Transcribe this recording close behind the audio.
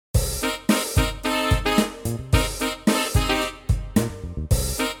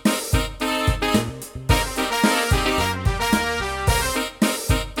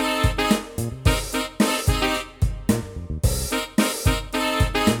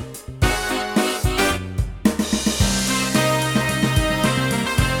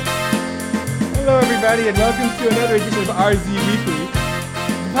everybody, and welcome to another edition of RZ Weekly,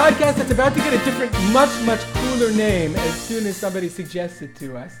 the podcast that's about to get a different, much cooler name as soon as somebody suggests it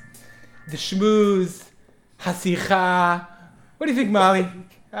to us. The Shmooze, Hasicha. What do you think, Molly?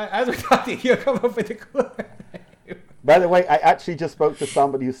 As we're talking, you'll come up with a cooler name. By the way, I actually just spoke to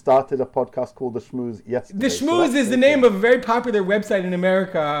somebody who started a podcast called The Shmooze yesterday. The Shmooze is the name of a very popular website in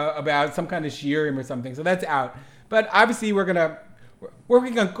America about some kind of shiurim or something, so that's out. But obviously, we're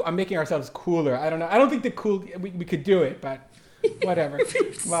working on making ourselves cooler. I don't know. I don't think we could do it, but whatever.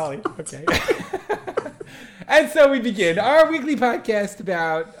 Molly, okay. And so we begin our weekly podcast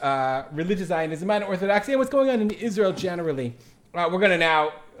about religious Zionism and Orthodoxy and what's going on in Israel generally. We're going to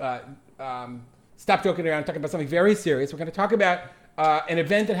now stop joking around and talk about something very serious. We're going to talk about an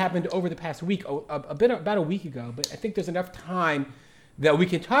event that happened over the past week, about a week ago. But I think there's enough time that we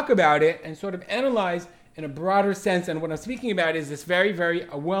can talk about it and sort of analyze in a broader sense. And what I'm speaking about is this very, very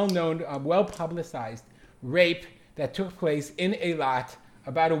well-known, well-publicized rape that took place in Eilat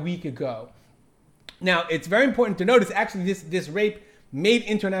about a week ago. Now, it's very important to notice, actually, this rape made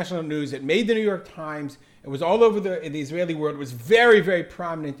international news. It made the New York Times. It was all over the Israeli world. It was very, very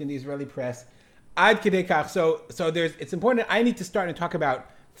prominent in the Israeli press. Ad kedei kach. So it's important. I need to start and talk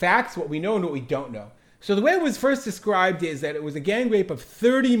about facts, what we know and what we don't know. So the way it was first described is that it was a gang rape of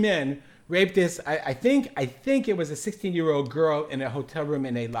 30 men raped this. I think it was a 16-year-old girl in a hotel room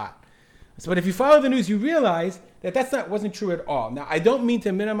in Eilat. So, but if you follow the news, you realize that wasn't true at all. Now, I don't mean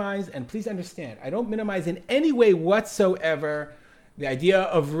to minimize, and please understand, I don't minimize in any way whatsoever the idea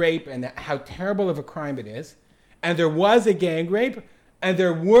of rape and how terrible of a crime it is. And there was a gang rape, and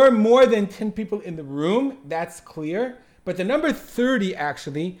there were more than 10 people in the room. That's clear. But the number 30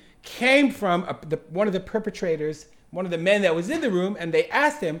 actually came from one of the perpetrators, one of the men that was in the room, and they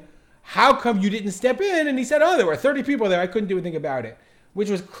asked him, how come you didn't step in? And he said, there were 30 people there. I couldn't do anything about it,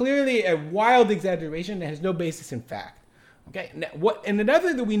 which was clearly a wild exaggeration that has no basis in fact. Okay. Now, and another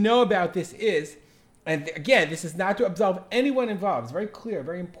thing that we know about this is, and again, this is not to absolve anyone involved. It's very clear,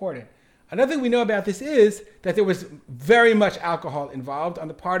 very important. Another thing we know about this is that there was very much alcohol involved on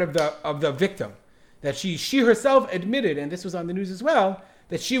the part of the victim. That she herself admitted, and this was on the news as well,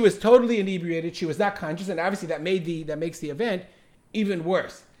 that she was totally inebriated. She was not conscious, and obviously that makes the event even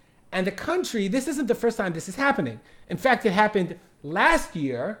worse. And the country, this isn't the first time this is happening. In fact, it happened last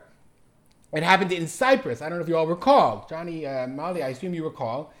year. It happened in Cyprus. I don't know if you all recall. Johnny, Molly, I assume you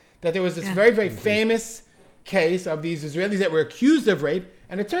recall, that there was this very, very famous case of these Israelis that were accused of rape.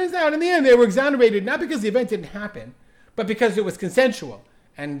 And it turns out in the end they were exonerated, not because the event didn't happen, but because it was consensual.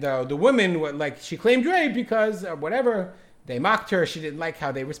 And the woman, she claimed rape because whatever, they mocked her. She didn't like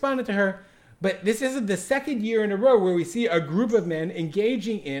how they responded to her. But this isn't the second year in a row where we see a group of men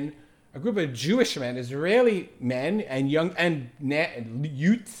engaging in, a group of Jewish men, Israeli men, and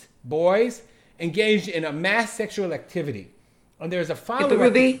youths, boys, engaged in a mass sexual activity. And there's a follow-up.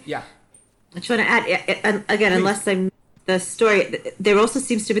 Ruby, yeah. I just want to add, again, unless I'm the story, there also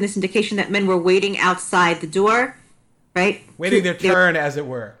seems to be this indication that men were waiting outside the door, right? Waiting their turn, as it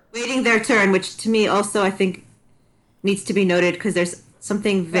were. Waiting their turn, which to me also, I think, needs to be noted because there's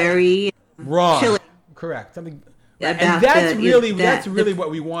something very wrong. Chilling. Correct. Something. And that's really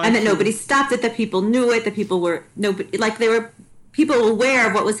what we want. And that nobody stopped it, that people knew it, that people were people aware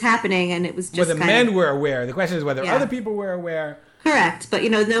of what was happening, and it was just the men were aware. The question is whether other people were aware. Correct, but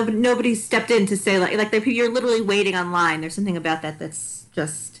nobody stepped in to say you're literally waiting online. There's something about that that's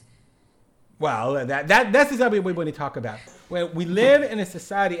just. Well, that's exactly what we want to talk about. When we live in a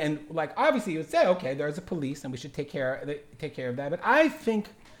society, and obviously you would say, okay, there's a police, and we should take care of that. But I think,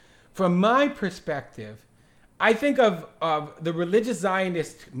 from my perspective, I think of the religious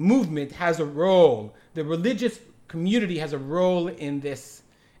Zionist movement has a role. The religious community has a role in this,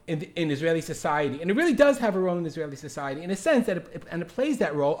 in Israeli society. And it really does have a role in Israeli society in a sense that it plays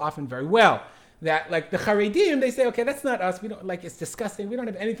that role often very well. That the Haredim, they say, okay, that's not us. We don't it's disgusting. We don't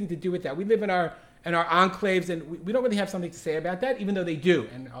have anything to do with that. We live in our enclaves and we don't really have something to say about that, even though they do.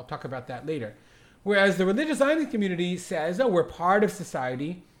 And I'll talk about that later. Whereas the religious Zionist community says, we're part of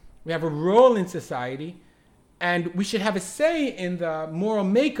society. We have a role in society. And we should have a say in the moral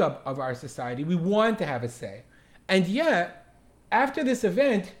makeup of our society. We want to have a say. And yet, after this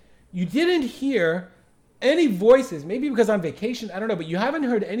event, you didn't hear any voices, maybe because on vacation, I don't know, but you haven't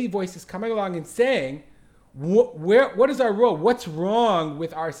heard any voices coming along and saying, what is our role? What's wrong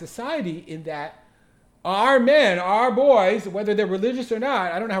with our society in that our men, our boys, whether they're religious or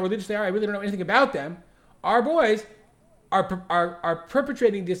not, I don't know how religious they are, I really don't know anything about them, our boys are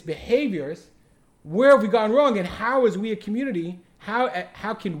perpetrating these behaviors. Where have we gone wrong, and how, as we a community,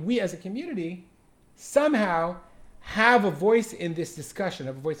 how can we as a community somehow have a voice in this discussion,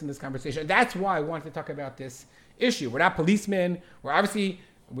 have a voice in this conversation. That's why I wanted to talk about this issue. We're not policemen. We're obviously,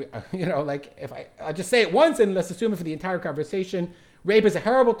 like if I'll just say it once and let's assume it for the entire conversation. Rape is a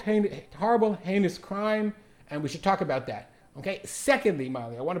horrible, heinous crime, and we should talk about that. Okay. Secondly,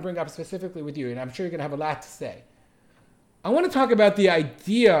 Molly, I want to bring up specifically with you, and I'm sure you're going to have a lot to say. I want to talk about the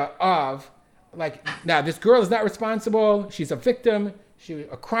idea of, like, now this girl is not responsible. She's a victim.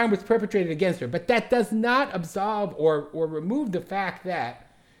 A crime was perpetrated against her. But that does not absolve or remove the fact that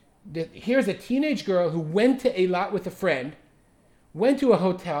here's a teenage girl who went to a lot with a friend, went to a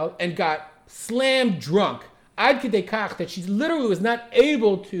hotel, and got slammed drunk. Ad kedei kach, that she literally was not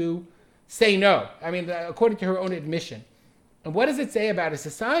able to say no. I mean, according to her own admission. And what does it say about a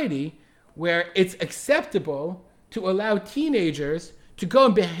society where it's acceptable to allow teenagers to go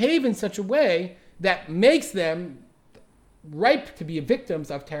and behave in such a way that makes them ripe to be victims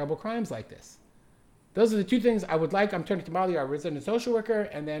of terrible crimes like this? Those are the two things I would like. I'm turning to Molly, our resident social worker,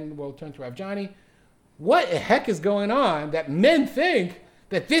 and then we'll turn to Rav Johnny. What the heck is going on that men think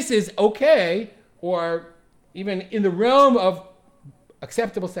that this is okay or even in the realm of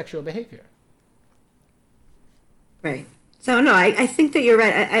acceptable sexual behavior? Right. So, no, I think that you're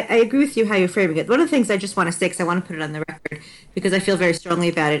right. I agree with you how you're framing it. One of the things I just want to say, because I want to put it on the record, because I feel very strongly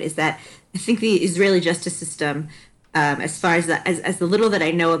about it, is that I think the Israeli justice system, as far as the little that I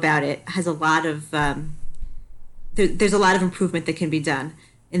know about it, has a lot of there's a lot of improvement that can be done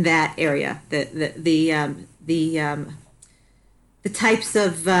in that area. The types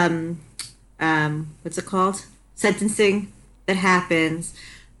of what's it called, sentencing that happens.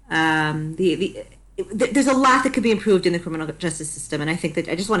 There's a lot that could be improved in the criminal justice system, and I think that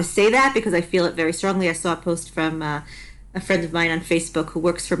I just want to say that because I feel it very strongly. I saw a post from a friend of mine on Facebook who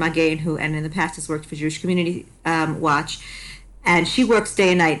works for Magen, and in the past has worked for Jewish Community Watch, and she works day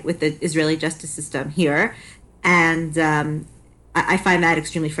and night with the Israeli justice system here, and I find that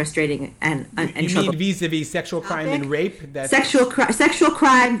extremely frustrating and you mean vis-a-vis sexual crime and rape? Sexual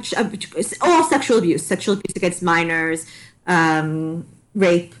crime, all sexual abuse against minors,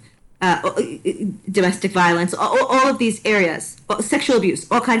 rape. Domestic violence, all of these areas, sexual abuse,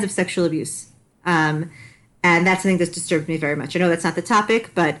 all kinds of sexual abuse, and that's something that's disturbed me very much. I know that's not the topic,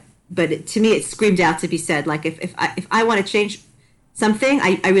 but to me, it screamed out to be said. Like if I want to change something,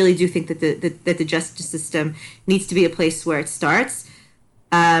 I really do think that the justice system needs to be a place where it starts.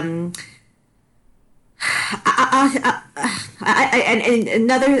 And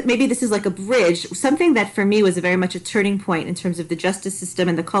another, maybe this is like a bridge, something that for me was very much a turning point in terms of the justice system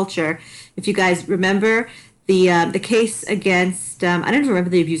and the culture. If you guys remember the case against, I don't even remember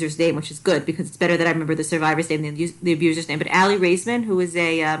the abuser's name, which is good because it's better that I remember the survivor's name than the abuser's name, but Ali Raisman, who was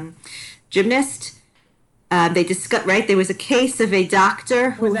a gymnast. They discussed, right? There was a case of a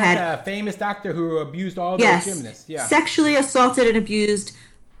doctor who had a famous doctor who abused all those gymnasts. Yeah, sexually assaulted and abused.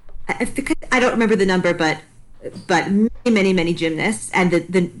 I don't remember the number, but many gymnasts. And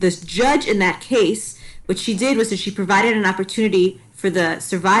the judge in that case, what she did was that she provided an opportunity for the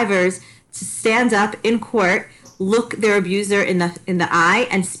survivors to stand up in court, look their abuser in the eye,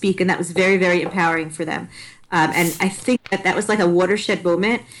 and speak, and that was very, very empowering for them. And I think that was like a watershed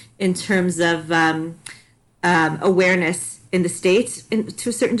moment in terms of awareness in the States, to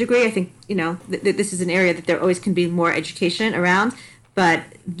a certain degree. I think this is an area that there always can be more education around. But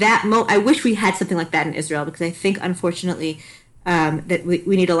I wish we had something like that in Israel, because I think, unfortunately, that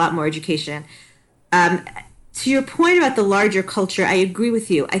we need a lot more education. To your point about the larger culture, I agree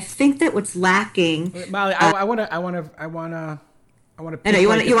with you. I think that what's lacking. Molly, I want to. I know you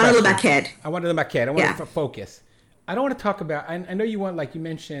want to know about Kid. I want to know about Kid. I want to focus. I don't want to talk about. I know you want, like you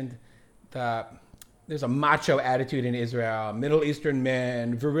mentioned, there's a macho attitude in Israel, Middle Eastern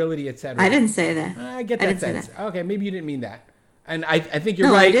men, virility, etc. I didn't say that. I get that sense. Okay, maybe you didn't mean that. And I think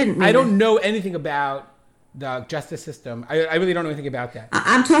you're right. I don't know anything about the justice system. I really don't know anything about that.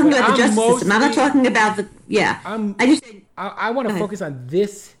 I'm talking about the justice system. I'm not talking about the. Yeah. I want to focus on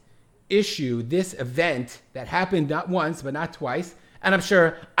this issue, this event that happened not once but not twice, and I'm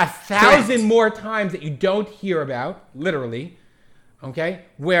sure 1,000 more times that you don't hear about, literally. Okay,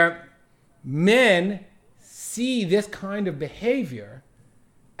 where men see this kind of behavior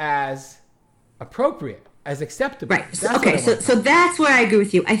as appropriate, as acceptable. Right. So that's where I agree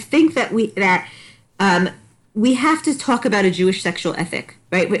with you. I think that we have to talk about a Jewish sexual ethic,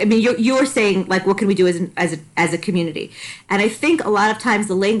 right? I mean, you're saying, like, what can we do as a community? And I think a lot of times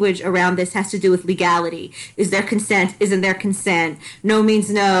the language around this has to do with legality. Is there consent? Isn't there consent? No means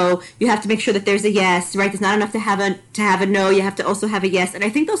no. You have to make sure that there's a yes, right? There's not enough to have a no. You have to also have a yes. And I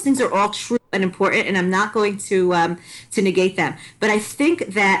think those things are all true and important, and I'm not going to negate them. But I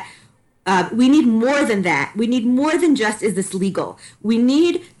think that We need more than that. We need more than just, is this legal? We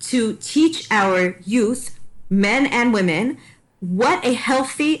need to teach our youth, men and women, what a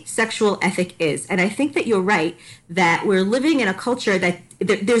healthy sexual ethic is. And I think that you're right that we're living in a culture that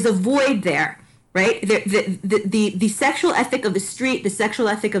there's a void there, right? The sexual ethic of the street, the sexual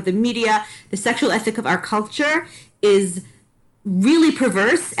ethic of the media, the sexual ethic of our culture is really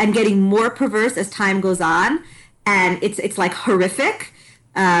perverse and getting more perverse as time goes on. And it's like horrific.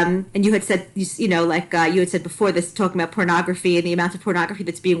 And you had said, you had said before this, talking about pornography and the amount of pornography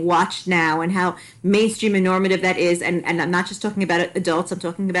that's being watched now and how mainstream and normative that is. And I'm not just talking about adults, I'm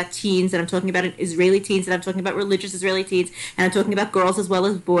talking about teens, and I'm talking about Israeli teens, and I'm talking about religious Israeli teens, and I'm talking about girls as well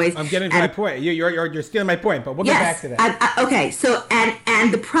as boys. I'm getting to my point. You're stealing my point, but we'll get back to that. Okay, so,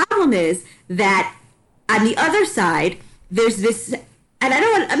 and the problem is that on the other side, there's this, and I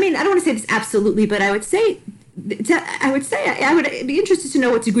don't want to say this absolutely, but I would be interested to know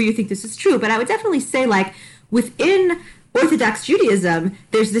what degree you think this is true, but I would definitely say, like, within Orthodox Judaism,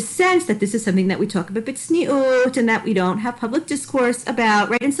 there's this sense that this is something that we talk about b'tzniut and that we don't have public discourse about,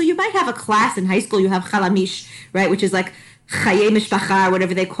 right? And so you might have a class in high school, you have chalamish, right, which is like chayei mishpacha, or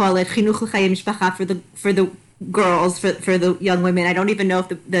whatever they call it, chinuch l'chayei mishpacha for the girls, for the young women. I don't even know if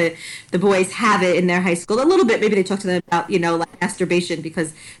the boys have it in their high school. A little bit, maybe they talk to them about, like masturbation,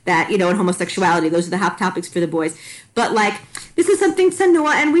 because that, and homosexuality, those are the hot topics for the boys. But like, this is something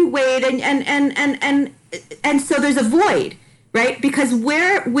tsanua, and we wait, and so there's a void, right? Because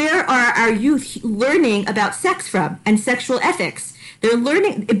where are our youth learning about sex from and sexual ethics? They're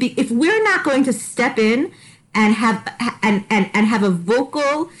learning, if we're not going to step in and have a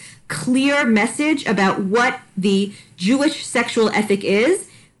vocal, clear message about what the Jewish sexual ethic is,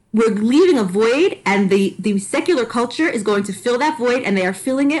 we're leaving a void, and the secular culture is going to fill that void, and they are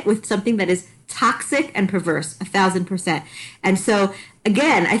filling it with something that is toxic and perverse, 1,000%. And so,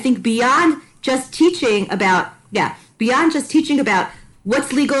 again, I think beyond just teaching about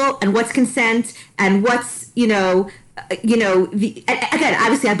what's legal and what's consent and what's, again,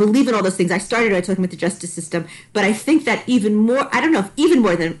 obviously I believe in all those things. I started by talking about the justice system, but I think that even more, I don't know if even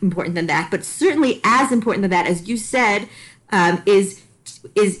more than important than that, but certainly as important than that, as you said, is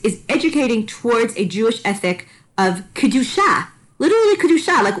educating towards a Jewish ethic of kedusha. Literally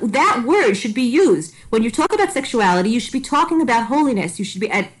kedusha, like that word should be used. When you talk about sexuality, you should be talking about holiness. You should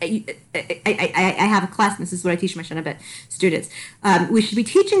be, I have a class, and this is what I teach my Shana Bet students. We should be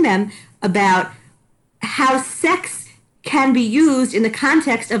teaching them about how sex can be used in the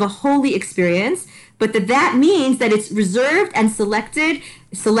context of a holy experience, but that means that it's reserved and selective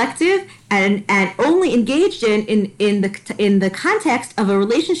and only engaged in the context of a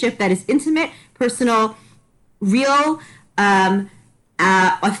relationship that is intimate, personal, real,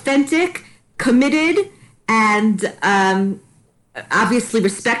 authentic, committed, and obviously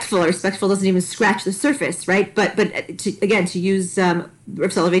respectful. Respectful doesn't even scratch the surface, right? But to use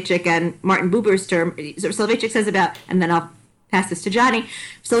Rav Soloveitchik and Martin Buber's term, Rav Soloveitchik says about, and then I'll pass this to Johnny.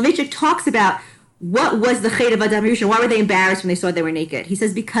 Soloveitchik talks about what was the Chet of Adam Rishon. Why were they embarrassed when they saw they were naked? He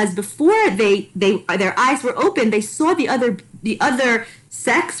says because before their eyes were open, they saw the other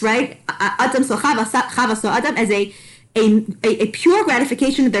sex, right? Adam saw Chava saw Adam as a pure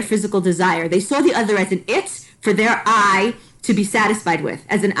gratification of their physical desire. They saw the other as an it for their eye to be satisfied with,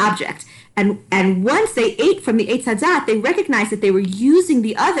 as an object. And once they ate from the Eitz Hadat, they recognized that they were using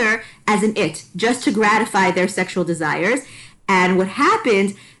the other as an it, just to gratify their sexual desires. And what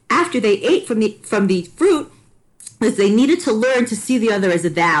happened after they ate from the fruit was they needed to learn to see the other as a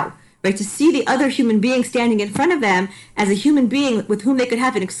thou, right? To see the other human being standing in front of them as a human being with whom they could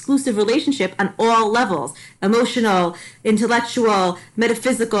have an exclusive relationship on all levels: emotional, intellectual,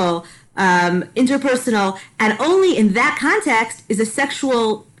 metaphysical, interpersonal. And only in that context is a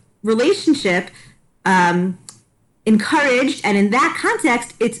sexual relationship encouraged, and in that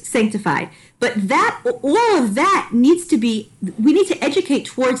context it's sanctified. But that, all of that needs to be, we need to educate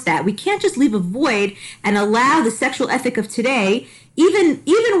towards that. We can't just leave a void and allow the sexual ethic of today,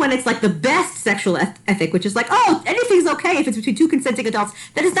 even when it's like the best sexual ethic, which is like, oh, anything's okay if it's between two consenting adults.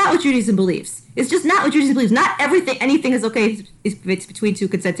 That is not what Judaism believes. It's just not what Judaism believes. Not anything is okay if it's between two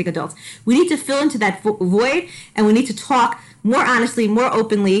consenting adults. We need to fill into that void, and we need to talk more honestly, more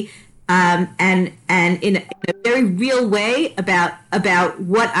openly, and in a very real way about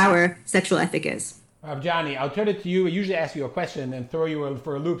what our sexual ethic is. Johnny, I'll turn it to you. I usually ask you a question and throw you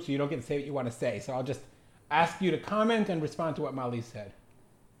for a loop so you don't get to say what you want to say. So I'll just ask you to comment and respond to what Mali said.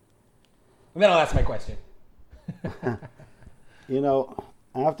 And then I'll ask my question. I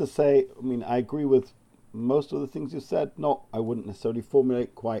have to say, I agree with most of the things you said. No, I wouldn't necessarily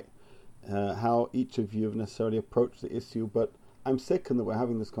formulate quite how each of you have necessarily approached the issue, but I'm sickened that we're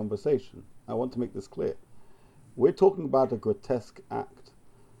having this conversation. I want to make this clear. We're talking about a grotesque act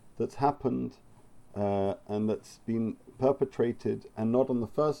that's happened and that's been perpetrated, and not on the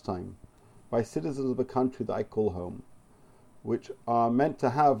first time, by citizens of a country that I call home, which are meant to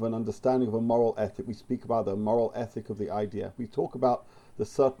have an understanding of a moral ethic. We speak about the moral ethic of the IDF. We talk about the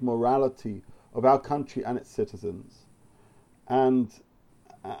certain morality of our country and its citizens. And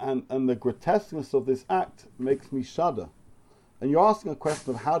the grotesqueness of this act makes me shudder. And you're asking a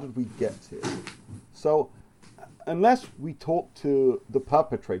question of how did we get here? So unless we talk to the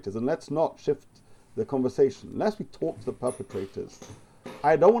perpetrators, and let's not shift the conversation, unless we talk to the perpetrators,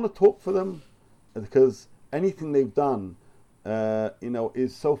 I don't want to talk for them, because anything they've done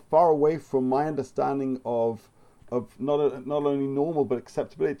is so far away from my understanding of not only normal but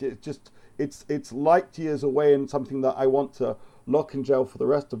acceptability. It's light years away, and something that I want to lock in jail for the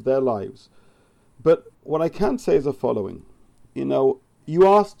rest of their lives. But what I can say is the following. You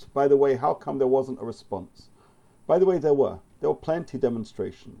asked, by the way, how come there wasn't a response? By the way, there were plenty of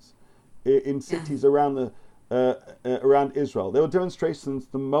demonstrations in cities around around Israel. There were demonstrations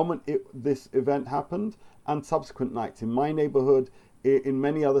the moment this event happened, and subsequent nights in my neighborhood, in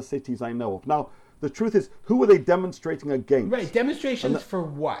many other cities I know of. Now, the truth is, who were they demonstrating against? Right, demonstrations for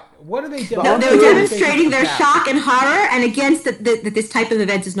what? What are they No, demonstrating? they were demonstrating their shock and horror, and against that this type of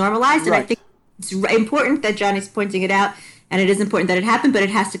event is normalized. And I think it's important that Johnny's pointing it out, and it is important that it happened, but it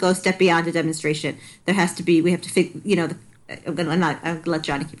has to go a step beyond a demonstration. There has to be, we have to figure, I'm gonna let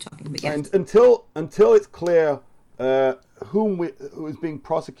Johnny keep talking. But yeah. And until it's clear who is being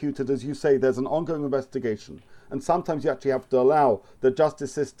prosecuted, as you say, there's an ongoing investigation. And sometimes you actually have to allow the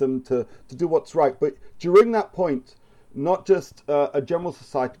justice system to do what's right. But during that point, not just a general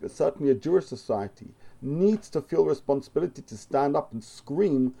society, but certainly a Jewish society, needs to feel responsibility to stand up and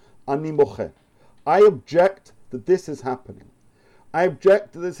scream, Ani moche. I object that this is happening. I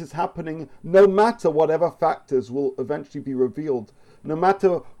object that this is happening no matter whatever factors will eventually be revealed, no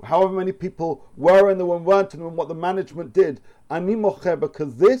matter however many people were in the one weren't and what the management did. Ani moche,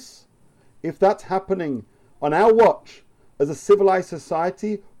 because this, if that's happening on our watch as a civilized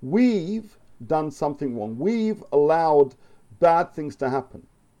society, we've done something wrong. We've allowed bad things to happen.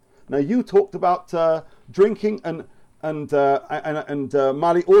 Now, you talked about drinking, and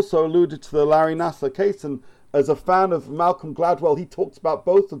Mali also alluded to the Larry Nassar case, and as a fan of Malcolm Gladwell, he talks about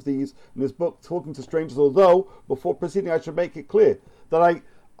both of these in his book, Talking to Strangers, although, before proceeding, I should make it clear that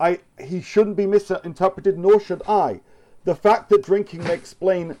he shouldn't be misinterpreted, nor should I. The fact that drinking may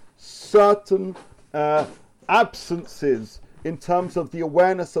explain certain absences in terms of the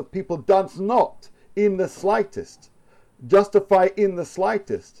awareness of people does not, in the slightest, justify in the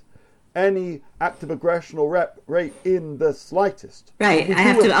slightest any act of aggression or rape in the slightest. Right. I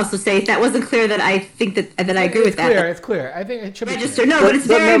have to also say, if that wasn't clear, that I think that I agree with that. It's clear. I think it should be register. No, but it's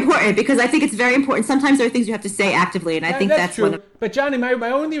very important, because I think it's very important. Sometimes there are things you have to say actively, and I think that's true. one of. But Johnny,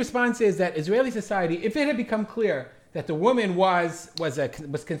 my only response is that Israeli society, if it had become clear that the woman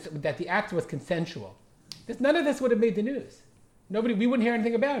that the act was consensual, none of this would have made the news. We wouldn't hear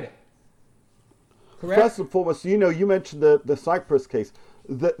anything about it. Correct? First and foremost, you mentioned the Cyprus case.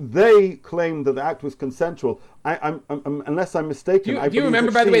 That they claimed that the act was consensual. I'm unless I'm mistaken. Do you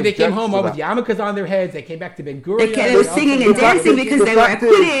remember, by the way, they came home with yarmulkes on their heads. They came back to Ben Gurion. They were singing and dancing because they were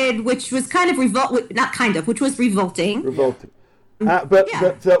acquitted, which was kind of which was revolting. But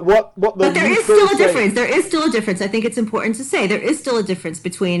there is still a difference. There is still a difference. I think it's important to say there is still a difference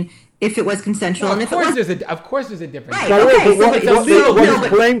between if it was consensual and if it was. Of course, there's a difference. Right. Okay.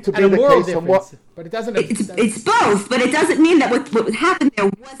 What claimed to be the case and what? But it doesn't. It's both, but it doesn't mean that what happened there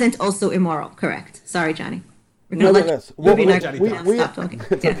wasn't also immoral. Correct. Sorry, Johnny. Nevertheless, stop talking.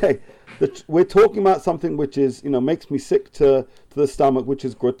 It's okay. We're talking about something which is, makes me sick to the stomach, which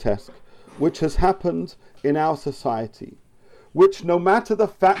is grotesque, which has happened in our society, which, no matter the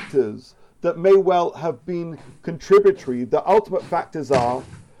factors that may well have been contributory, the ultimate factors are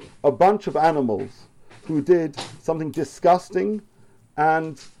a bunch of animals who did something disgusting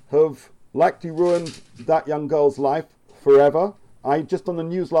and have likely ruined that young girl's life forever. Just on the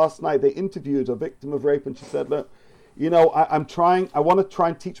news last night, they interviewed a victim of rape, and she said, look, I want to try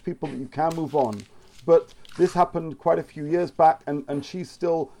and teach people that you can move on. But this happened quite a few years back, and she's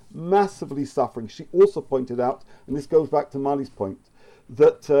still massively suffering. She also pointed out, and this goes back to Mali's point,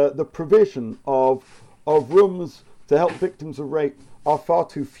 that the provision of rooms to help victims of rape are far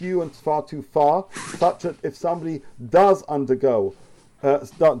too few and far too far, such that if somebody does undergo,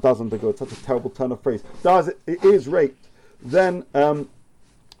 it's such a terrible turn of phrase, is raped, then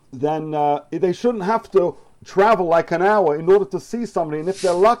they shouldn't have to travel like an hour in order to see somebody, and if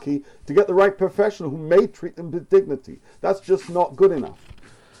they're lucky, to get the right professional who may treat them with dignity. That's just not good enough.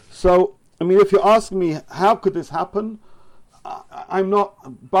 So, I mean, if you're asking me, how could this happen? I'm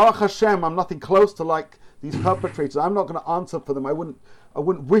not, Baruch Hashem, I'm nothing close to like these perpetrators. I'm not going to answer for them. I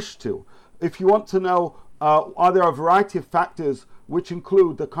wouldn't wish to. If you want to know, are there a variety of factors which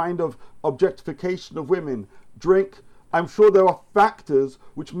include the kind of objectification of women, drink, I'm sure there are factors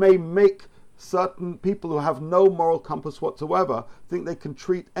which may make certain people who have no moral compass whatsoever think they can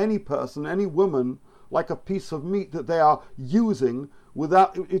treat any person, any woman, like a piece of meat that they are using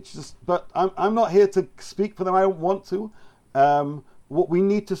without, it's just, but I'm not here to speak for them. I don't want to. What we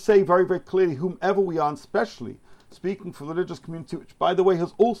need to say very, very clearly, whomever we are, and especially speaking for the religious community, which, by the way,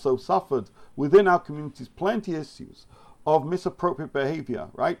 has also suffered within our communities plenty of issues of misappropriate behavior,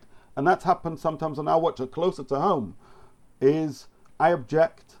 right? And that's happened sometimes on our watch, closer to home, is I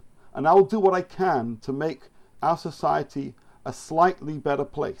object, and I will do what I can to make our society a slightly better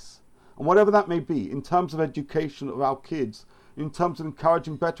place. And whatever that may be, in terms of education of our kids, in terms of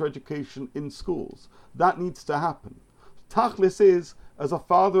encouraging better education in schools, that needs to happen. Tachlis is, as a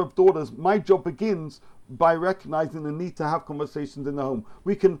father of daughters, my job begins by recognizing the need to have conversations in the home.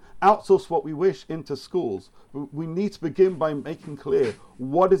 We can outsource what we wish into schools, but we need to begin by making clear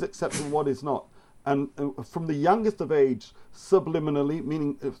what is acceptable and what is not. And from the youngest of age, subliminally,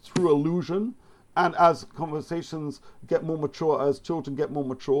 meaning through allusion, and as conversations get more mature, as children get more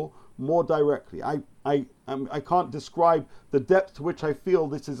mature, more directly. I can't describe the depth to which I feel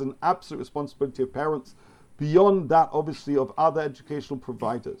this is an absolute responsibility of parents, beyond that, obviously, of other educational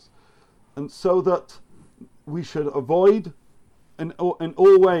providers. And so that we should avoid, in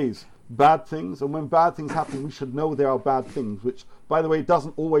all ways, bad things. And when bad things happen, we should know there are bad things, which, by the way,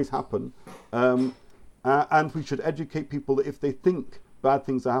 doesn't always happen. And we should educate people that if they think bad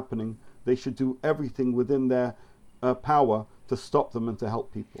things are happening, they should do everything within their power to stop them and to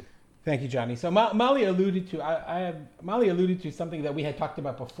help people. Thank you, Johnny. So Molly alluded to something that we had talked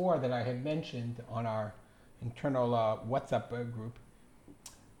about before that I had mentioned on our internal WhatsApp group.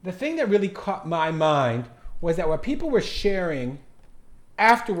 The thing that really caught my mind was that what people were sharing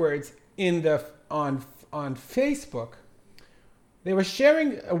afterwards on Facebook, they were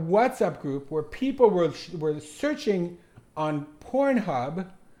sharing a WhatsApp group where people were searching on Pornhub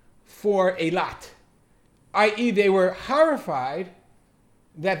for a lot, i.e. they were horrified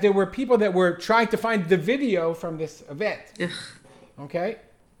that there were people that were trying to find the video from this event. Okay?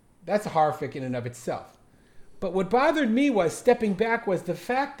 That's horrific in and of itself. But what bothered me was, stepping back, was the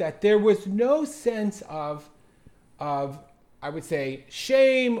fact that there was no sense of I would say,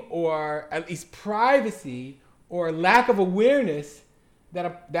 shame or at least privacy or lack of awareness that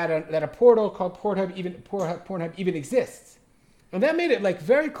a portal called Pornhub even exists. And that made it like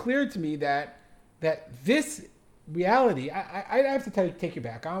very clear to me that this reality, I have to take you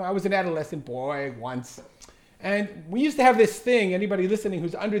back. I was an adolescent boy once, and we used to have this thing, anybody listening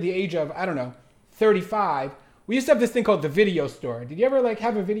who's under the age of, 35, we used to have this thing called the video store. Did you ever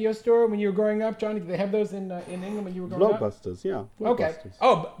have a video store when you were growing up, Johnny? Did they have those in England when you were growing up? Blockbusters, yeah. Okay.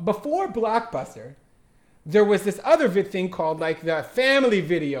 Oh, before Blockbuster, there was this other thing called the family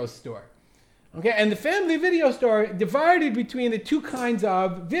video store. Okay, and the family video store divided between the two kinds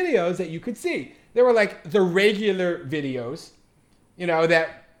of videos that you could see. There were the regular videos,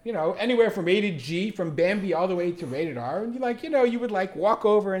 anywhere from rated G, from Bambi all the way to rated R. And you would walk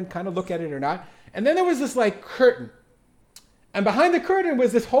over and kind of look at it or not. And then there was this curtain. And behind the curtain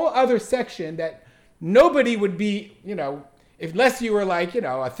was this whole other section that nobody would be, unless you were a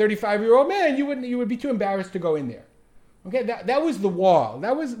 35-year-old man, you would be too embarrassed to go in there. Okay, that was the wall.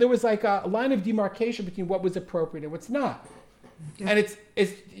 There was a line of demarcation between what was appropriate and what's not. Yeah. And it's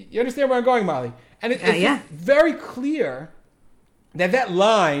you understand where I'm going, Molly? And it's very clear that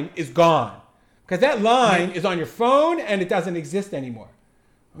line is gone. Because that line is on your phone and it doesn't exist anymore.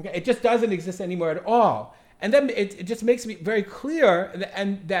 Okay, it just doesn't exist anymore at all. And then it just makes me very clear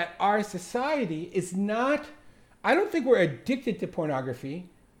that our society is not, I don't think we're addicted to pornography.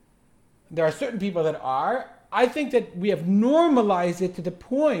 There are certain people that are. I think that we have normalized it to the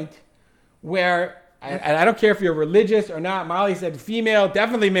point where, and I don't care if you're religious or not, Molly said female,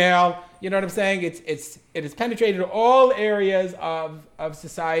 definitely male, you know what I'm saying? It has penetrated all areas of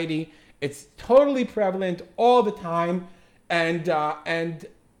society. It's totally prevalent all the time, and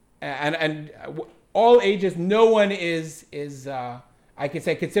all ages. No one is I could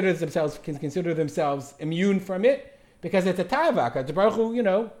say can consider themselves immune from it, because it's a tava. The Baruch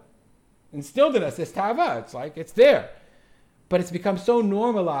Hu, instilled in us this tava. It's it's there, but it's become so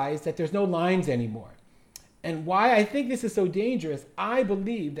normalized that there's no lines anymore. And why I think this is so dangerous, I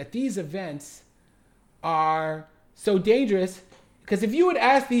believe that these events are so dangerous. Because if you would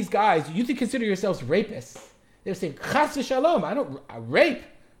ask these guys, you to consider yourselves rapists, they would say, Chas v'shalom, I don't rape,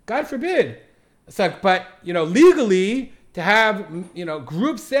 God forbid. It's like, but legally to have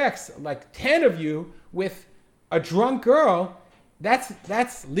group sex, like 10 of you with a drunk girl,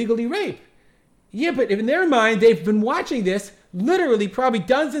 that's legally rape. Yeah, but in their mind, they've been watching this literally probably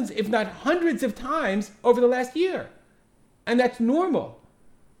dozens, if not hundreds of times over the last year. And that's normal.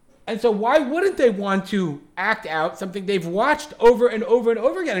 And so why wouldn't they want to act out something they've watched over and over and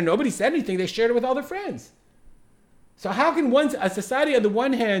over again? And nobody said anything. They shared it with all their friends. So how can a society on the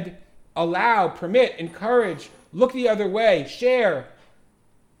one hand allow, permit, encourage, look the other way, share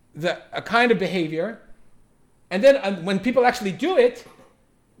a kind of behavior, and then when people actually do it,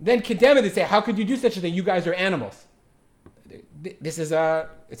 then condemn it and say, how could you do such a thing? You guys are animals. It's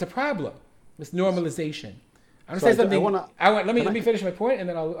a problem, this normalization. I want to say something. Let me finish my point, and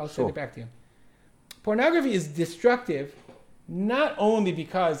then I'll send it back to you. Pornography is destructive, not only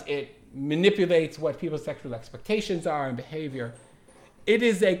because it manipulates what people's sexual expectations are and behavior. It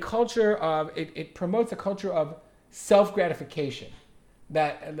is a culture of it promotes a culture of self-gratification.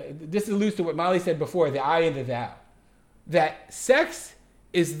 That this alludes to what Molly said before: the I and the thou. That sex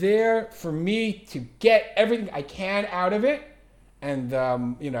is there for me to get everything I can out of it. And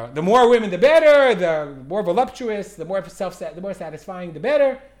the more women, the better. The more voluptuous, the more satisfying, the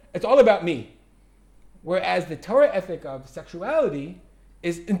better. It's all about me. Whereas the Torah ethic of sexuality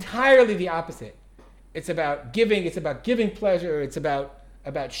is entirely the opposite. It's about giving. It's about giving pleasure. It's about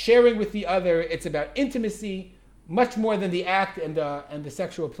sharing with the other. It's about intimacy, much more than the act and the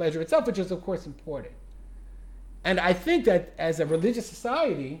sexual pleasure itself, which is of course important. And I think that as a religious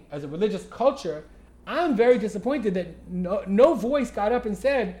society, as a religious culture, I'm very disappointed that no voice got up and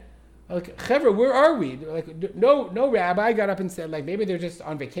said, like, Chevra, where are we? Like, no rabbi got up and said, like, maybe they're just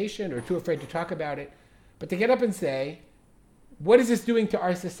on vacation or too afraid to talk about it. But to get up and say, what is this doing to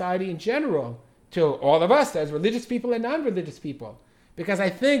our society in general, to all of us as religious people and non-religious people? Because I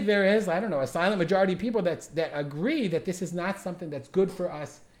think there is, a silent majority of people that agree that this is not something that's good for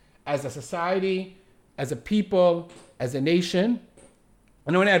us as a society, as a people, as a nation.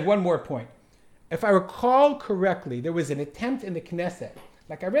 And I want to add one more point. If I recall correctly, there was an attempt in the Knesset.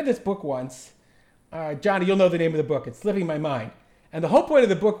 Like, I read this book once. Johnny, you'll know the name of the book. It's slipping my mind. And the whole point of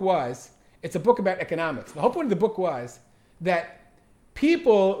the book was, it's a book about economics. The whole point of the book was that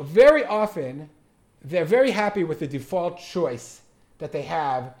people very often, they're very happy with the default choice that they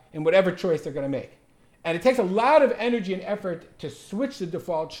have in whatever choice they're going to make. And it takes a lot of energy and effort to switch the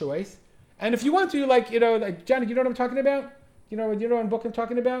default choice. And if you want to, like Johnny, you know what I'm talking about? You know what book I'm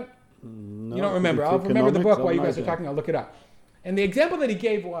talking about? No, you don't remember. I'll remember the book while you guys are talking. I'll look it up. And the example that he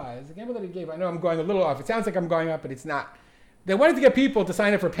gave, I know I'm going a little off. It sounds like I'm going up, but it's not. They wanted to get people to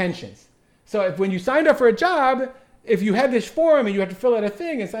sign up for pensions. So when you signed up for a job, if you had this form and you had to fill out a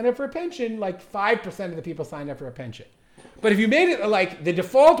thing and sign up for a pension, like 5% of the people signed up for a pension. But if you made it like the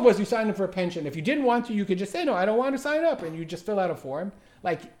default was you signed up for a pension. If you didn't want to, you could just say, no, I don't want to sign up. And you just fill out a form.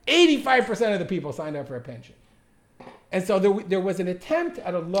 Like 85% of the people signed up for a pension. And so there was an attempt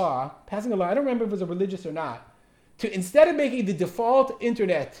at passing a law, I don't remember if it was a religious or not, to instead of making the default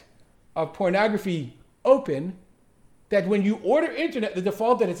internet of pornography open, that when you order internet, the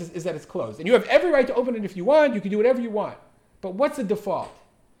default is that it's closed. And you have every right to open it if you want. You can do whatever you want. But what's the default?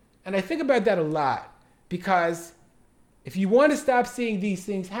 And I think about that a lot, because if you want to stop seeing these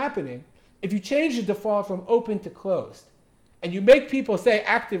things happening, if you change the default from open to closed, and you make people say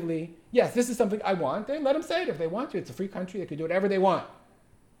actively, yes, this is something I want, then let them say it if they want to. It's a free country. They can do whatever they want.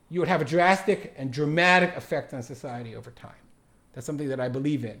 You would have a drastic and dramatic effect on society over time. That's something that I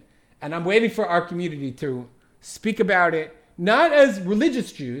believe in. And I'm waiting for our community to speak about it, not as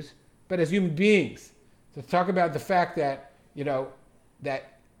religious Jews, but as human beings. To talk about the fact that,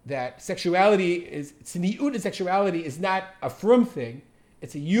 that sexuality tzniut and sexuality is not a frum thing,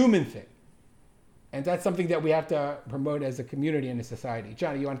 it's a human thing. And that's something that we have to promote as a community and a society.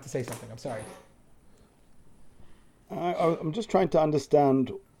 Johnny, you wanted to say something. I'm sorry. I'm just trying to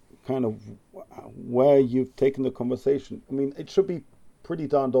understand kind of where you've taken the conversation. I mean, it should be pretty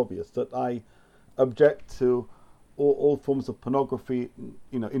darned obvious that I object to all forms of pornography,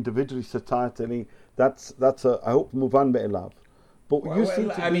 individually, societally. That's I hope muvan me'elav. But you seem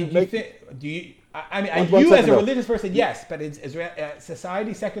to you as a religious person, yes, but is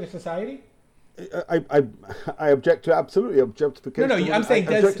society, secular society? I object to absolutely objectification. No, I'm saying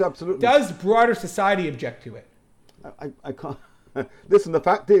does broader society object to it? I can't. Listen, the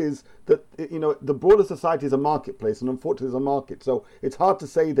fact is that the broader society is a marketplace, and unfortunately, is a market. So it's hard to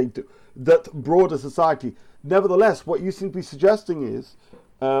say they do that broader society. Nevertheless, what you seem to be suggesting is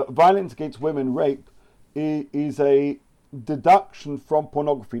violence against women, rape, is a deduction from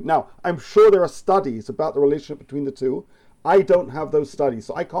pornography. Now, I'm sure there are studies about the relationship between the two. I don't have those studies,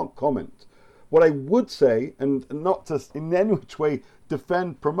 so I can't comment. What I would say, and not to in any which way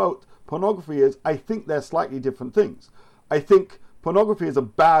promote pornography, is I think they're slightly different things. I think pornography is a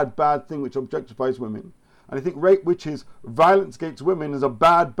bad thing which objectifies women. And I think rape, which is violence against women, is a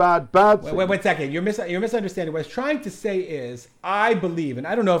bad thing. Wait a second. You're misunderstanding. What I was trying to say is, I believe, and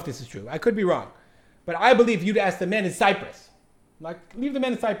I don't know if this is true, I could be wrong, but I believe you'd ask the men in Cyprus. Like, leave the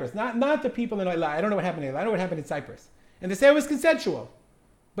men in Cyprus, not the people in Eilat. I don't know what happened in Eilat. I know what happened in Cyprus. And they say it was consensual.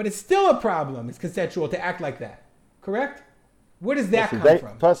 But it's still a problem. It's consensual to act like that. Correct? Where does that come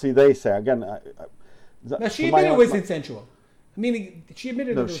from? Firstly, they say, again... Now, she admitted it was consensual. I mean, she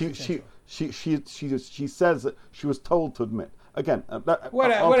admitted it was consensual. She says that she was told to admit. Again,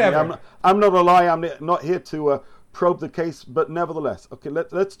 whatever. I'm not a liar. I'm not here to probe the case, but nevertheless, okay.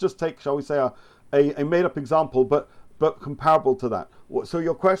 Let's just take, shall we say, a made-up example, but comparable to that. So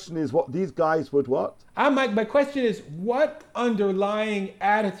your question is, what these guys would what? My question is, what underlying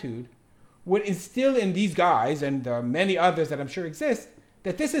attitude would instill in these guys and many others that I'm sure exist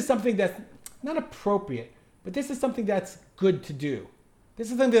that this is something that's not appropriate, but this is something that's good to do. This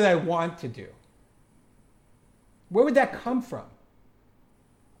is something that I want to do. Where would that come from?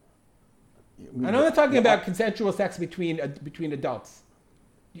 And I'm not talking about consensual sex between adults.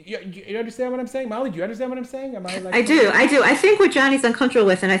 You understand what I'm saying? Molly, do you understand what I'm saying? I do. I think what Johnny's uncomfortable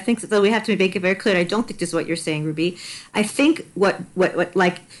with, and I think that we have to make it very clear, I don't think this is what you're saying, Ruby. I think what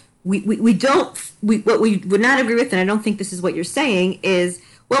we would not agree with, and I don't think this is what you're saying, is,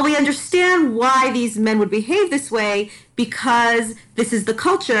 well, we understand why these men would behave this way because this is the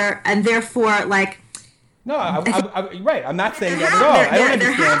culture, and therefore, like... No, right. I'm not saying that at all. I don't understand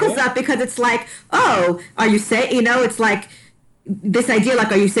their hackles up because it's like, oh, are you saying, it's like this idea,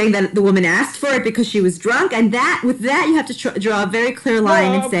 like, are you saying that the woman asked for it because she was drunk? And with that, you have to draw a very clear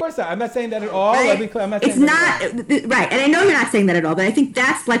line and say... of course not. I'm not saying that at all. Right? Right. And I know you're not saying that at all, but I think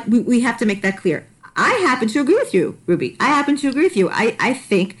that's like, we have to make that clear. I happen to agree with you, Ruby. I happen to agree with you. I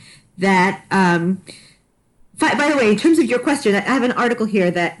think that, by the way, in terms of your question, I have an article here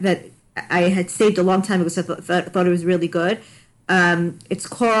that I had saved a long time ago, so I thought it was really good. It's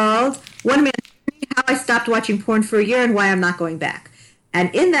called One Man, How I Stopped Watching Porn for a Year and Why I'm Not Going Back.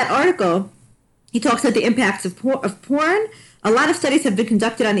 And in that article, he talks about the impacts of porn. A lot of studies have been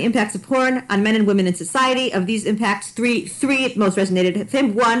conducted on the impacts of porn on men and women in society. Of these impacts, three most resonated with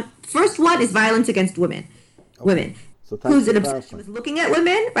him. First one is violence against women. Okay. Women. So who's an obsession with looking at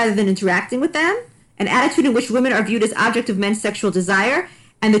women rather than interacting with them. An attitude in which women are viewed as object of men's sexual desire.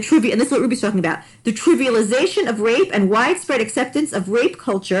 And and this is what Ruby's talking about, the trivialization of rape and widespread acceptance of rape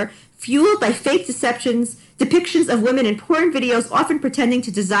culture fueled by fake depictions of women in porn videos, often pretending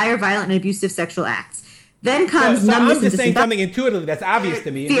to desire violent and abusive sexual acts. Then comes numbness. I'm just saying something intuitively that's obvious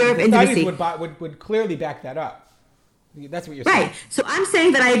to me. Fear of intimacy. Studies would clearly back that up. That's what you're saying. Right. So I'm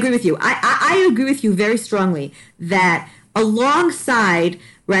saying that I agree with you. I agree with you very strongly that alongside,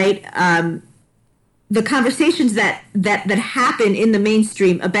 right, the conversations that happen in the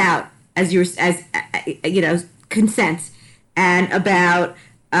mainstream about consent and about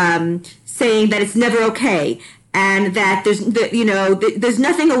saying that it's never okay, and that there's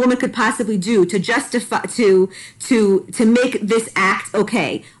nothing a woman could possibly do to justify to make this act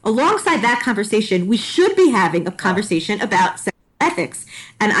okay. Alongside that conversation, we should be having a conversation about sexual ethics,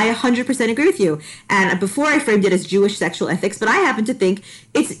 and I 100% agree with you. And before I framed it as Jewish sexual ethics, but I happen to think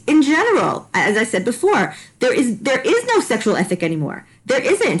it's in general. As I said before, there is no sexual ethic anymore. There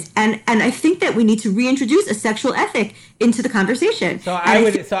isn't, and I think that we need to reintroduce a sexual ethic into the conversation. So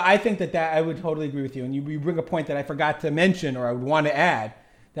I think that I would totally agree with you. And you bring a point that I forgot to mention, or I would want to add,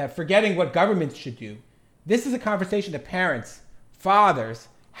 that forgetting what governments should do. This is a conversation that parents, fathers,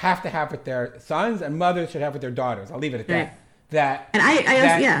 have to have with their sons, and mothers should have with their daughters. I'll leave it at that. Right. That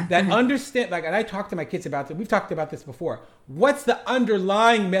understand, like, and I talk to my kids about this. We've talked about this before. What's the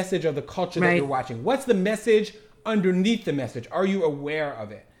underlying message of the culture that you're watching? What's the message underneath the message? Are you aware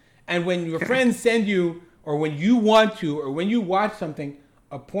of it? And when your friends send you, or when you want to, or when you watch something,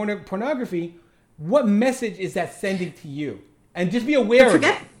 pornography, what message is that sending to you? And just be aware of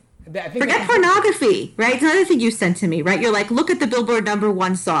it. Forget pornography, right? It's another thing you sent to me, right? You're like, look at the Billboard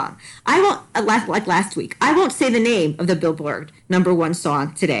 #1 song. I won't, like last week, I won't say the name of the Billboard #1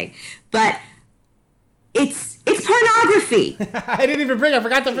 song today, but it's pornography. I didn't even I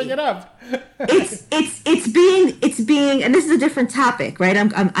forgot to bring it up. It's being, and this is a different topic, right?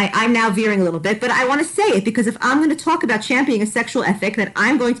 I'm now veering a little bit, but I want to say it because if I'm going to talk about championing a sexual ethic, then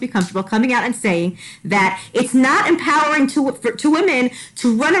I'm going to be comfortable coming out and saying that it's not empowering to women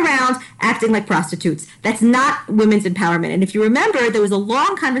to run around acting like prostitutes. That's not women's empowerment. And if you remember, there was a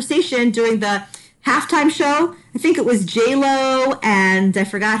long conversation during the halftime show. I think it was J-Lo and I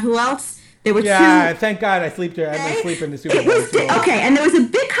forgot who else. There were two. Thank God I sleep there. I had my sleep in the Super Bowl. Okay, and there was a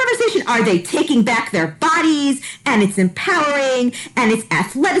big conversation. Are they taking back their bodies? And it's empowering, and it's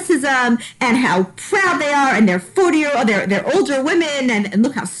athleticism, and how proud they are, and they're 40-year-old, they're older women, and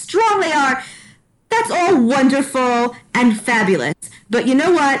look how strong they are. That's all wonderful and fabulous. But you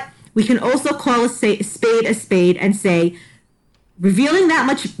know what? We can also call a spade and say, revealing that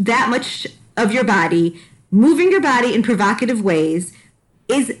much of your body, moving your body in provocative ways,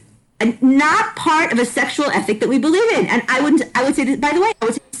 is not part of a sexual ethic that we believe in. And I would say, by the way, I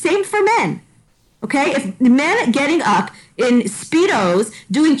would say the same for men. Okay? If men getting up in Speedos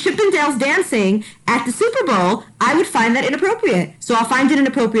doing Chippendales dancing at the Super Bowl, I would find that inappropriate. So I'll find it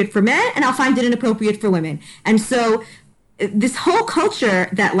inappropriate for men and I'll find it inappropriate for women. And so this whole culture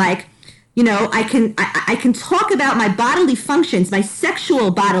that I can talk about my bodily functions, my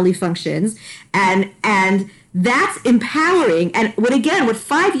sexual bodily functions, and that's empowering. And what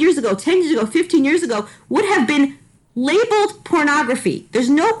 5 years ago, 10 years ago, 15 years ago would have been labeled pornography. There's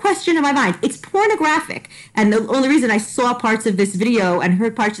no question in my mind. It's pornographic. And the only reason I saw parts of this video and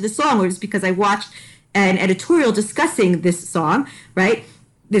heard parts of the song was because I watched an editorial discussing this song, right?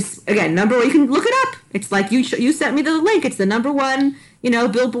 This, again, number one, you can look it up. It's like you sent me the link. It's the number one,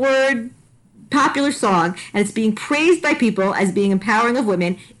 Billboard popular song, and it's being praised by people as being empowering of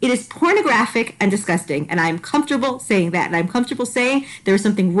women. It is pornographic and disgusting, and I'm comfortable saying that. And I'm comfortable saying there is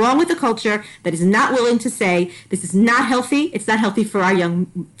something wrong with the culture that is not willing to say this is not healthy. It's not healthy for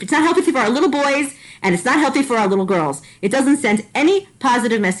it's not healthy for our little boys, and it's not healthy for our little girls. It doesn't send any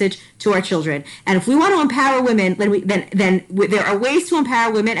positive message to our children. And if we want to empower women, then there are ways to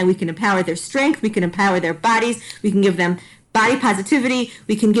empower women, and we can empower their strength. We can empower their bodies. We can give them body positivity.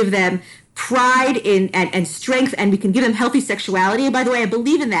 We can give them pride and strength, and we can give them healthy sexuality. And by the way, I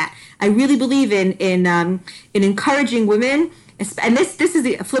believe in that. I really believe in encouraging women. And this is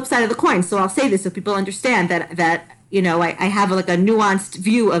the flip side of the coin. So I'll say this so people understand that I have a nuanced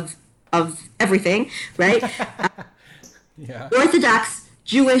view of everything, right? Yeah. Orthodox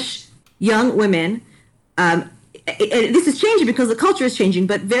Jewish young women. This is changing because the culture is changing,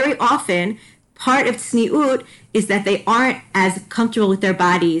 but very often part of tzniut is that they aren't as comfortable with their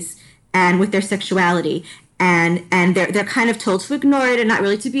bodies and with their sexuality, and they're kind of told to ignore it and not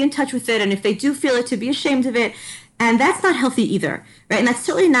really to be in touch with it, and if they do feel it, to be ashamed of it, and that's not healthy either, right? And that's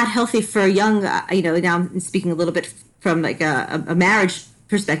certainly not healthy for young. Now I'm speaking a little bit from a marriage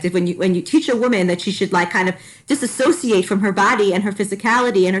perspective. When you teach a woman that she should kind of disassociate from her body and her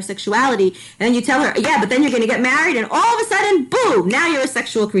physicality and her sexuality, and then you tell her, yeah, but then you're going to get married, and all of a sudden, boom, now you're a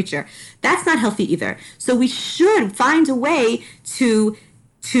sexual creature. That's not healthy either. So we should find a way to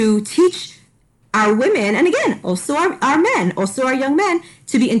teach our women, and again, also our men, also our young men,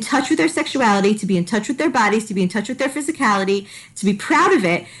 to be in touch with their sexuality, to be in touch with their bodies, to be in touch with their physicality, to be proud of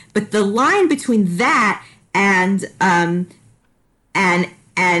it. But the line between that and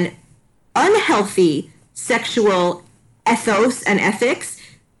unhealthy sexual ethos and ethics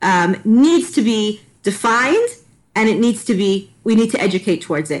needs to be defined, and we need to educate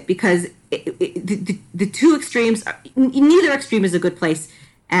towards it, because the two extremes, neither extreme is a good place.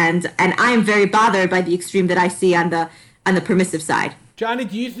 And I am very bothered by the extreme that I see on the permissive side. Johnny,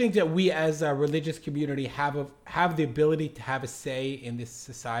 do you think that we as a religious community have the ability to have a say in this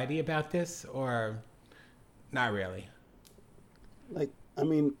society about this, or not really?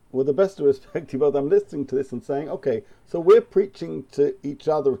 With the best of respect, I'm listening to this and saying, okay, so we're preaching to each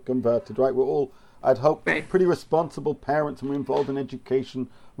other converted, right? We're all, I'd hope, right, pretty responsible parents, and we're involved in education.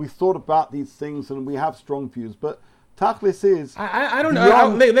 We thought about these things, and we have strong views, but Tachlis is... I don't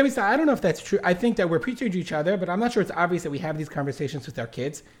know. Let me say, I don't know if that's true. I think that we're preaching to each other, but I'm not sure it's obvious that we have these conversations with our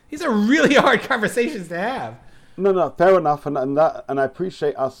kids. These are really hard conversations to have. No, fair enough, and I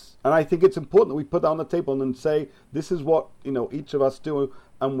appreciate us, and I think it's important that we put that on the table and say this is what each of us do,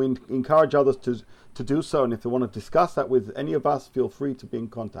 and we encourage others to do so. And if they want to discuss that with any of us, feel free to be in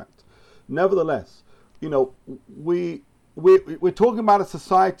contact. Nevertheless, we're talking about a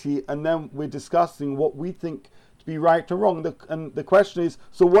society, and then we're discussing what we think to be right or wrong. And the question is,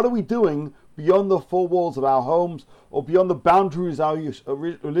 so what are we doing beyond the four walls of our homes, or beyond the boundaries of our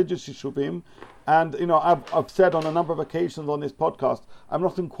religious yeshuvim? And I've said on a number of occasions on this podcast, I'm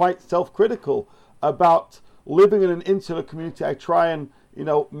often quite self-critical about living in an insular community, I try and,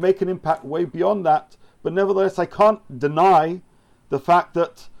 make an impact way beyond that. But nevertheless, I can't deny the fact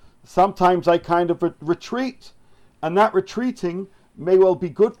that sometimes I kind of retreat, and that retreating may well be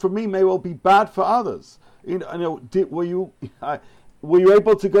good for me, may well be bad for others. Were you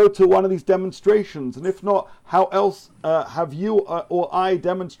able to go to one of these demonstrations? And if not, how else have you or I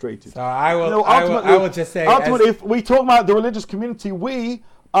demonstrated? So I will just say, ultimately, if we talk about the religious community, we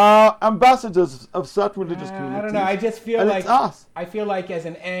are ambassadors of certain religious communities. I don't know. I just feel like it's us. I feel like as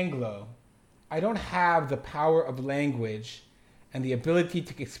an Anglo, I don't have the power of language and the ability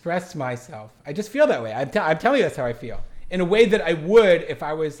to express myself. I just feel that way. I'm telling you, that's how I feel. In a way that I would if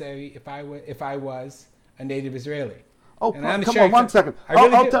I was a native Israeli. Oh, come on, 1 second.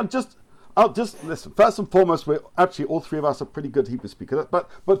 I'll just listen. First and foremost, we're actually all three of us are pretty good Hebrew speakers. But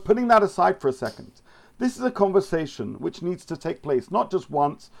putting that aside for a second, this is a conversation which needs to take place not just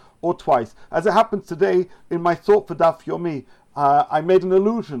once or twice. As it happens today, in my thought for Daf Yomi, I made an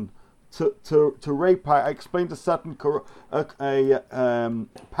allusion to rape. I explained a certain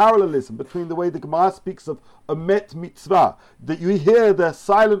parallelism between the way the Gemara speaks of a met mitzvah, that you hear the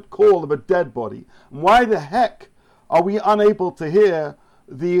silent call of a dead body. Why the heck are we unable to hear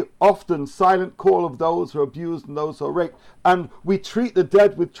the often silent call of those who are abused and those who are raped? And we treat the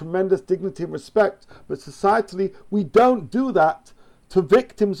dead with tremendous dignity and respect, but societally we don't do that to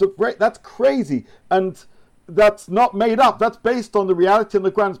victims of rape. That's crazy. And that's not made up. That's based on the reality on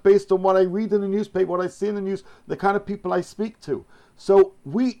the ground. It's based on what I read in the newspaper, what I see in the news, the kind of people I speak to. So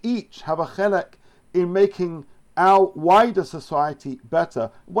we each have a chelek in making our wider society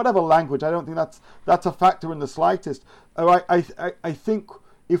better. Whatever language, I don't think that's a factor in the slightest. I think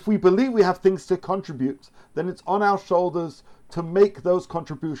if we believe we have things to contribute, then it's on our shoulders to make those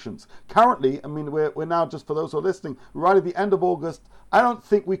contributions. Currently, I mean, we're now, just for those who are listening, right at the end of August. I don't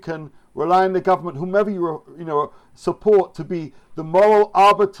think we can rely on the government, whomever you support, to be the moral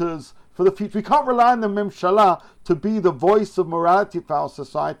arbiters for the future. We can't rely on the Memshala to be the voice of morality for our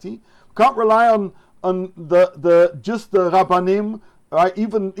society. We can't rely on just the Rabbanim, right?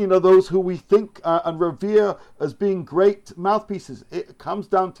 Even those who we think and revere as being great mouthpieces. It comes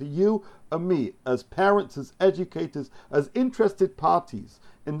down to you and me, as parents, as educators, as interested parties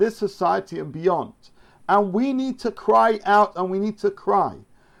in this society and beyond. And we need to cry out, and we need to cry.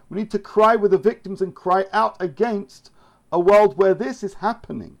 We need to cry with the victims and cry out against a world where this is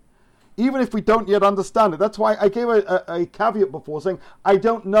happening, even if we don't yet understand it. That's why I gave a caveat before, saying I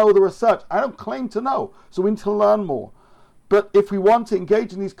don't know the research. I don't claim to know, so we need to learn more. But if we want to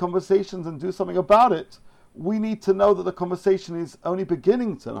engage in these conversations and do something about it, we need to know that the conversation is only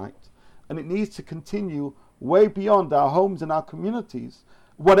beginning tonight, and it needs to continue way beyond our homes and our communities,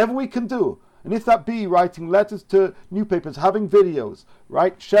 whatever we can do. And if that be writing letters to newspapers, having videos,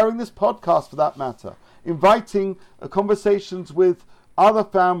 right, sharing this podcast for that matter, inviting conversations with other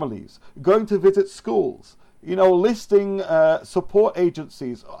families, going to visit schools, listing support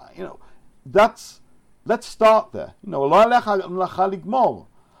agencies, let's start there. It's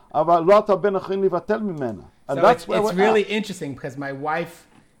really interesting because my wife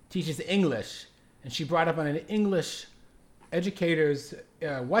teaches English, and she brought up on an English educators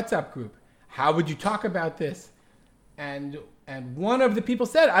WhatsApp group, how would you talk about this? And one of the people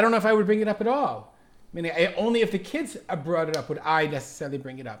said, I don't know if I would bring it up at all. Meaning, only if the kids brought it up would I necessarily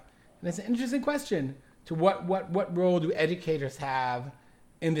bring it up. And it's an interesting question to what role do educators have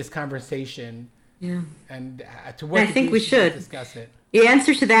in this conversation? Yeah. And to what I think we should discuss it. The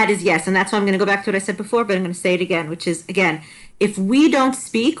answer to that is yes, and that's why I'm going to go back to what I said before, but I'm going to say it again, which is, again, if we don't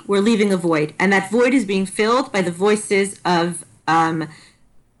speak, we're leaving a void, and that void is being filled by the voices of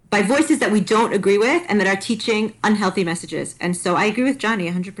by voices that we don't agree with and that are teaching unhealthy messages. And so I agree with Johnny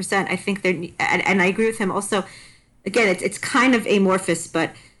 100%. I think and I agree with him also. Again, it's kind of amorphous,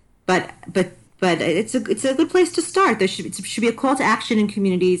 but it's a good place to start. There should be a call to action in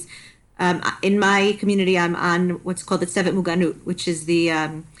communities. In my community, I'm on what's called the Tzevet Muganut, which is the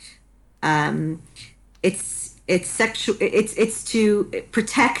it's to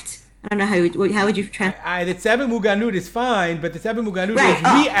protect. I don't know how would you translate. The Tzevet Muganut is fine, but the Tzevet Muganut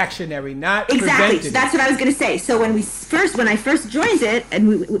is reactionary, not exactly. preventative. So that's what I was going to say. So when I first joined it,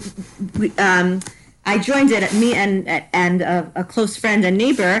 and I joined it, me and a close friend and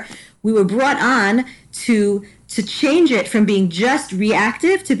neighbor, we were brought on to change it from being just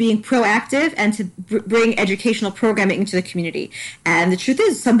reactive to being proactive and to bring educational programming into the community. And the truth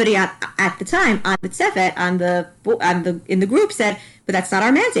is, somebody at the time on the Tzevet, in the group said, but that's not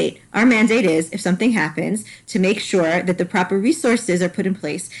our mandate. Our mandate is, if something happens, to make sure that the proper resources are put in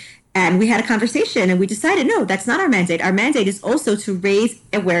place And we had a conversation and we decided, no, that's not our mandate. Our mandate is also to raise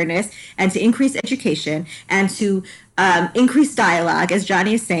awareness and to increase education and to increase dialogue, as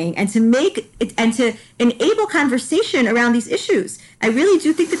Johnny is saying, and to make it and to enable conversation around these issues. I really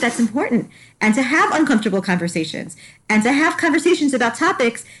do think that that's important, and to have uncomfortable conversations and to have conversations about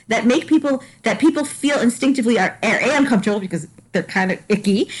topics that make people feel instinctively are A, uncomfortable because they're kind of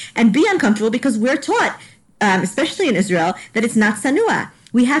icky, and B, uncomfortable because we're taught, especially in Israel, that it's not sanua.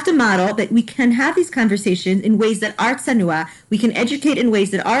 We have to model that we can have these conversations in ways that are tsanua. We can educate in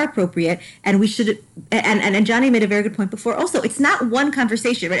ways that are appropriate, and we should. And Johnny made a very good point before. Also, it's not one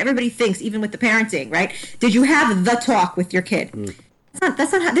conversation, right? Everybody thinks, even with the parenting, right? Did you have the talk with your kid?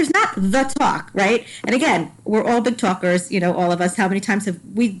 That's not how, there's not the talk, right? And again, we're all big talkers, all of us. How many times have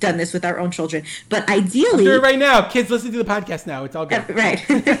we done this with our own children? But ideally... Do it right now. Kids, listen to the podcast now. It's all good. Right.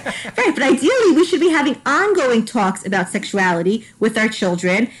 Right. But ideally, we should be having ongoing talks about sexuality with our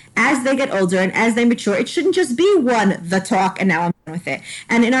children as they get older and as they mature. It shouldn't just be the talk, and now I'm done with it.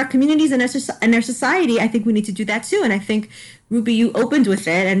 And in our communities and our society, I think we need to do that too. And I think, Ruby, you opened with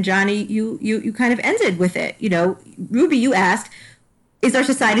it, and Johnny, you kind of ended with it. Ruby, you asked, is our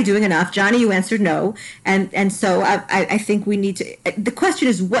society doing enough? Johnny, you answered no. And so I think we need to, the question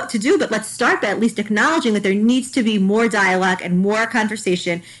is what to do, but let's start by at least acknowledging that there needs to be more dialogue and more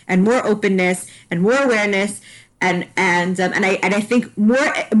conversation and more openness and more awareness. And I think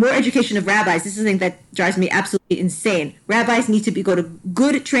more education of rabbis. This is something that drives me absolutely insane. Rabbis need to go to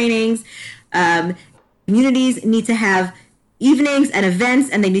good trainings. Communities need to have evenings and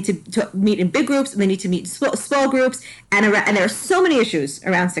events, and they need to meet in big groups, and they need to meet in small groups, and there are so many issues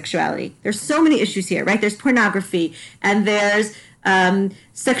around sexuality. There's so many issues here, right? There's pornography, and there's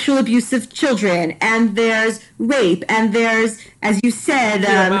sexual abuse of children, and there's rape, and there's, as you said...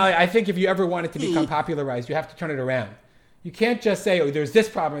 Molly, I think if you ever want it to become popularized, you have to turn it around. You can't just say, there's this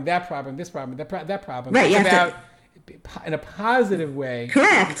problem, that problem, this problem, that problem. Right, it's about... in a positive way.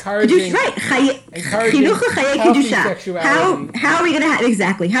 Correct. Encouraging healthy sexuality. How are we going to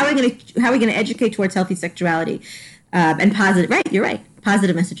exactly? How are we going to educate towards healthy sexuality and positive? Right. You're right.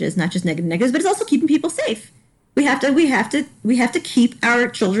 Positive messages, not just negatives, but it's also keeping people safe. We have to keep our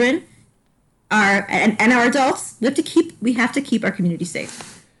children, and our adults. We have to keep our community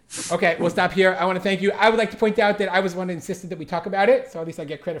safe. Okay, we'll stop here. I want to thank you. I would like to point out that I was one that insisted that we talk about it, so at least I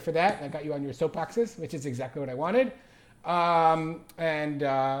get credit for that. I got you on your soapboxes, which is exactly what I wanted. And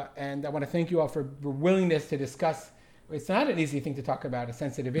I want to thank you all for your willingness to discuss. It's not an easy thing to talk about, a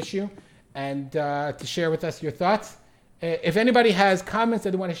sensitive issue, and to share with us your thoughts. If anybody has comments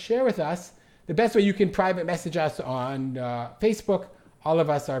that they want to share with us, the best way you can private message us on Facebook. All of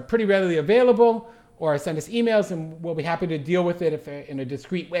us are pretty readily available. Or send us emails, and we'll be happy to deal with it in a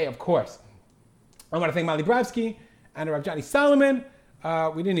discreet way, of course. I want to thank Molly Bravsky and Rav Johnny Solomon.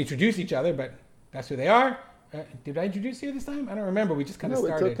 We didn't introduce each other, but that's who they are. Did I introduce you this time? I don't remember. We just kind of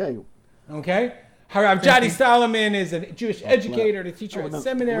started. It's okay. Okay. Rav Johnny Solomon is a Jewish educator, a teacher at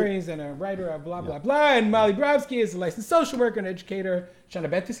seminaries, and a writer of blah, blah, blah. And Molly Bravsky is a licensed social worker and educator. Shana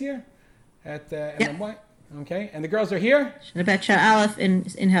Bet is here at MMY. Okay, and the girls are here. Shanabet Aleph,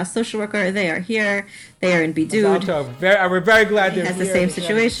 in-house social worker. They are here. They are in Bidud. We're very glad they're here. Has the same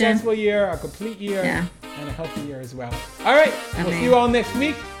situation. A successful year, a complete year, and a healthy year as well. All right, Amen. We'll see you all next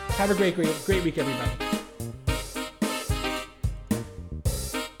week. Have a great week, everybody.